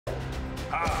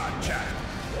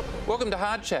Welcome to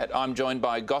Hard Chat. I'm joined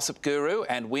by gossip guru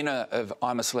and winner of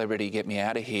I'm a Celebrity, Get Me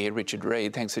Out of Here, Richard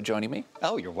Reid. Thanks for joining me.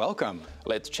 Oh, you're welcome.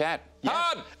 Let's chat. Yes.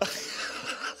 Hard!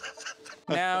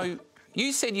 Now,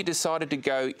 you said you decided to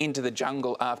go into the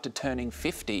jungle after turning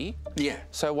 50. Yeah.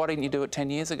 So why didn't you do it 10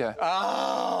 years ago?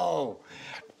 Oh!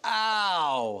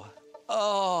 Ow!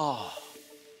 Oh!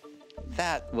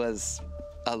 That was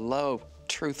a low,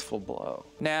 truthful blow.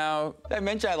 Now... Did I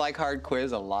mention I like hard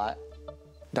quiz a lot?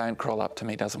 Don't crawl up to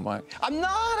me, doesn't work. I'm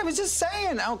not, I was just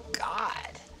saying, oh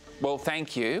God. Well,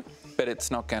 thank you, but it's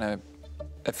not going to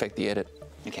affect the edit.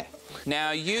 Okay.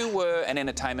 Now, you were an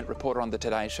entertainment reporter on the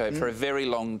Today Show for a very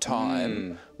long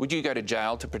time. Would you go to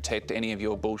jail to protect any of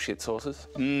your bullshit sources?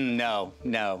 No,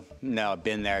 I've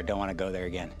been there, don't want to go there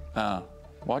again. Oh,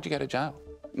 why'd you go to jail?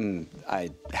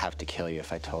 I'd have to kill you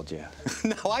if I told you.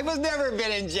 No, I was never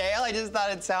been in jail, I just thought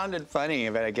it sounded funny,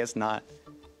 but I guess not.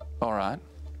 All right.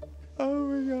 Oh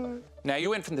my God. Now, you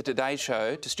went from the Today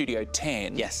Show to Studio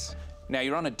 10. Yes. Now,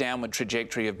 you're on a downward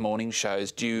trajectory of morning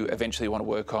shows. Do you eventually want to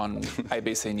work on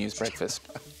ABC News Breakfast?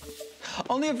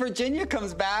 Only if Virginia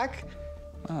comes back.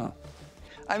 Oh.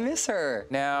 I miss her.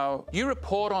 Now, you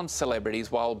report on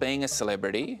celebrities while being a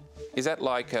celebrity. Is that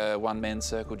like a one-man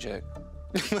circle jerk?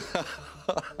 Yeah.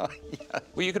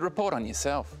 Well, you could report on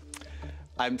yourself.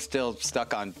 I'm still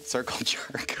stuck on circle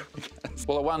jerk.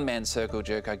 Well, a one-man circle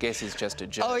jerk, I guess, is just a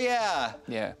jerk. Oh, yeah.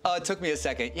 Yeah. Oh, it took me a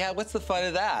second. Yeah, what's the fun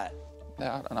of that?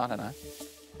 I don't know.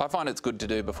 I find it's good to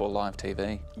do before live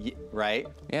TV. Right?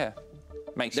 Yeah.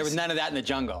 There was none of that in the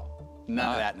jungle. None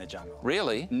of that in the jungle.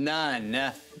 Really? None.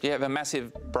 Do you have a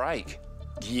massive break?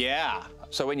 Yeah.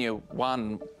 So when you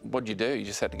won, what'd you do? You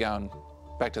just had to go and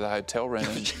back to the hotel room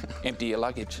and empty your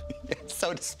luggage?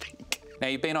 So to speak. Now,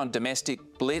 you've been on Domestic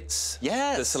Blitz.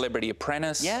 Yes. The Celebrity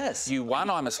Apprentice. Yes. You won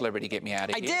I'm a Celebrity, Get Me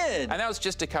Out of Here. I did. And that was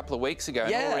just a couple of weeks ago,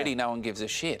 Yeah. and already no one gives a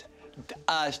shit.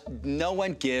 No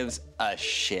one gives a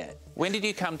shit. When did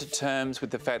you come to terms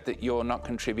with the fact that you're not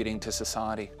contributing to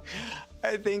society?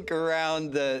 I think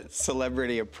around the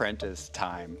Celebrity Apprentice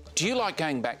time. Do you like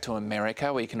going back to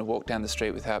America where you can walk down the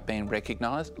street without being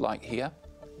recognised, like here?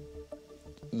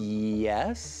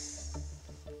 Yes.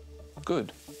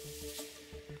 Good.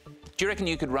 Do you reckon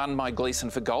you could run my Gleason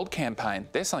for Gold campaign?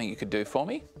 There's something you could do for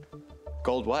me.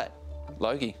 Gold what?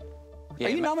 Logie. Yeah,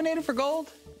 Are you nominated for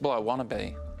gold? Well, I want to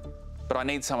be. But I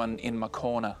need someone in my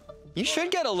corner. You should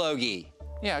get a Logie.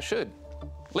 Yeah, I should.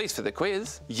 At least for the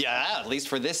quiz. Yeah, at least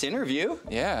for this interview.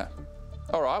 Yeah.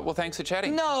 All right, well, thanks for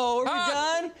chatting. No, are we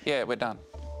done? Yeah, we're done.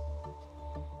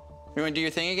 You want to do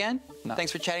your thing again? No.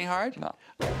 Thanks for chatting hard? No.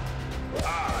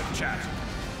 Hard Chat.